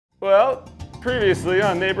Well, previously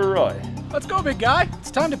on Neighbor Roy. Let's go, big guy.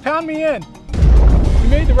 It's time to pound me in. You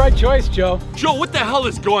made the right choice, Joe. Joe, what the hell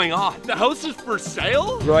is going on? The house is for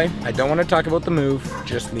sale? Roy, I don't want to talk about the move.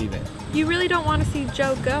 Just leave it. You really don't want to see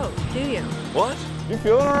Joe go, do you? What? You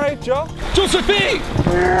feeling all right, Joe? Josephine!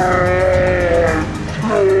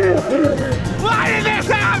 Why did this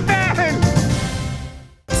happen?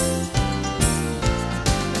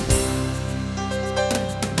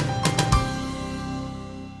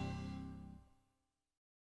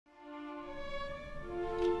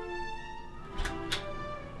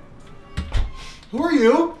 Who are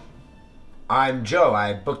you? I'm Joe.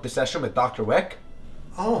 I booked the session with Dr. Wick.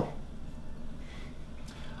 Oh.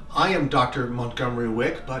 I am Dr. Montgomery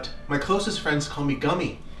Wick, but my closest friends call me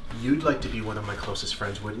Gummy. You'd like to be one of my closest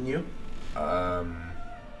friends, wouldn't you?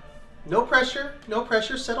 No pressure, no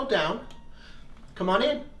pressure. Settle down. Come on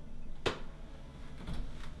in.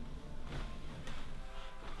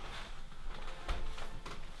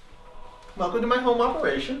 Welcome to my home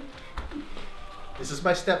operation. This is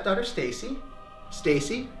my stepdaughter, Stacy.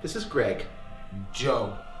 Stacy, this is Greg.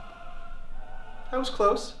 Joe. That was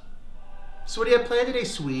close. So what do you have planned today,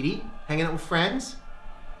 sweetie? Hanging out with friends?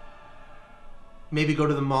 Maybe go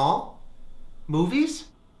to the mall? Movies?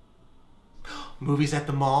 Movies at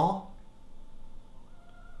the mall?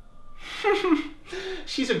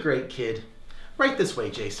 She's a great kid. Right this way,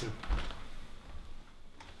 Jason.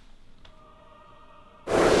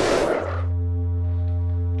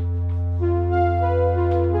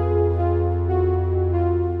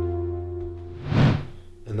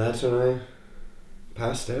 And that's when I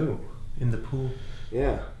passed out. In the pool.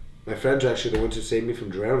 Yeah. My friends are actually the ones who saved me from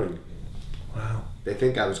drowning. Wow. They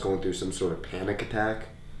think I was going through some sort of panic attack.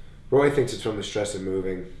 Roy thinks it's from the stress of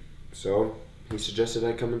moving. So he suggested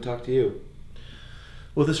I come and talk to you.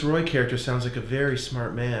 Well, this Roy character sounds like a very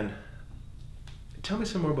smart man. Tell me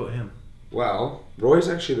some more about him. Well, Roy's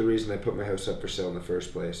actually the reason I put my house up for sale in the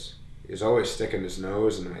first place. He's always sticking his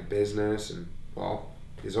nose into my business and, well,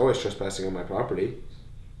 he's always trespassing on my property.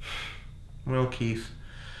 Well, Keith,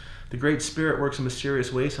 the Great Spirit works in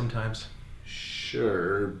mysterious ways sometimes.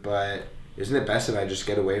 Sure, but isn't it best if I just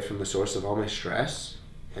get away from the source of all my stress?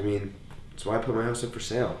 I mean, that's why I put my house up for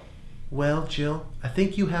sale. Well, Jill, I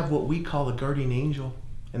think you have what we call a guardian angel,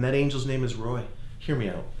 and that angel's name is Roy. Hear me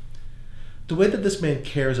out. The way that this man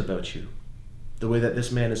cares about you, the way that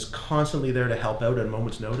this man is constantly there to help out at a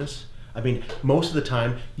moment's notice, I mean, most of the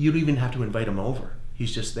time, you don't even have to invite him over.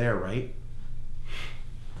 He's just there, right?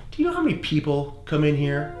 Do you know how many people come in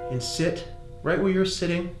here and sit right where you're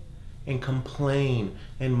sitting and complain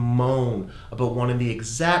and moan about wanting the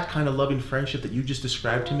exact kind of loving friendship that you just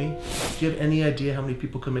described to me? Do you have any idea how many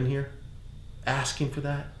people come in here asking for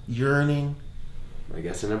that, yearning? I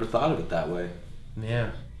guess I never thought of it that way.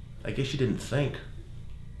 Yeah, I guess you didn't think.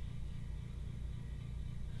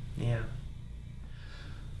 Yeah.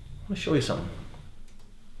 I want to show you something.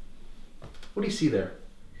 What do you see there?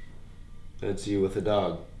 That's you with a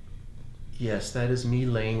dog. Yes, that is me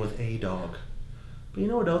laying with a dog. But you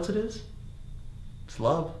know what else it is? It's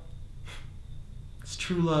love. It's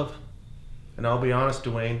true love. And I'll be honest,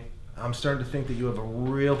 Dwayne, I'm starting to think that you have a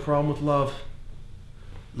real problem with love.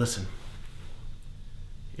 Listen,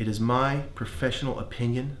 it is my professional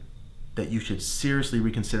opinion that you should seriously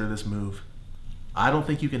reconsider this move. I don't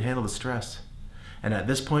think you can handle the stress. And at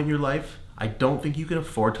this point in your life, I don't think you can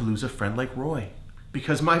afford to lose a friend like Roy.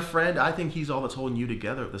 Because my friend, I think he's all that's holding you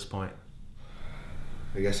together at this point.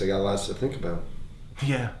 I guess I got lots to think about.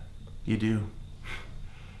 Yeah, you do.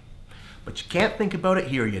 But you can't think about it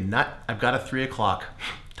here, you nut. I've got a 3 o'clock.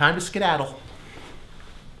 Time to skedaddle.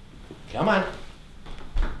 Come on.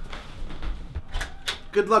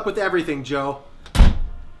 Good luck with everything, Joe.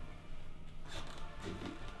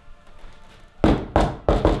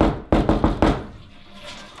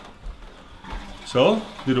 So,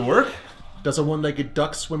 did it work? Does a one-legged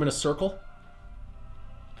duck swim in a circle?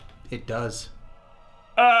 It does.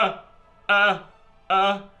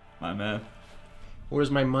 My man.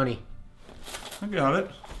 Where's my money? I got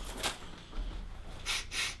it.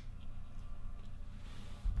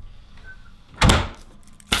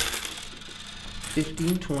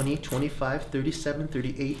 $15, $20, $25, $37,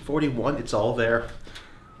 $38, $41. It's all there.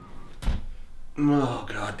 Oh,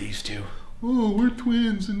 God, these two. Oh, we're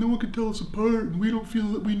twins and no one can tell us apart and we don't feel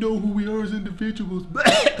that we know who we are as individuals.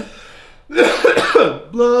 Blah,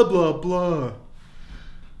 blah, blah.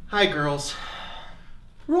 Hi, girls.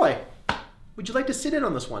 Roy, would you like to sit in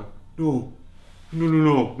on this one? No.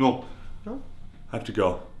 No. No? I have to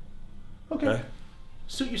go. Okay.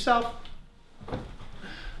 Suit yourself.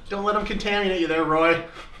 Don't let them contaminate you there, Roy.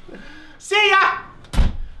 See ya!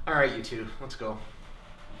 All right, you two, let's go.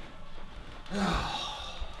 Oh,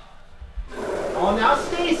 now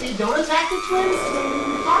Stacy, don't attack the twins.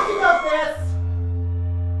 We talked about this.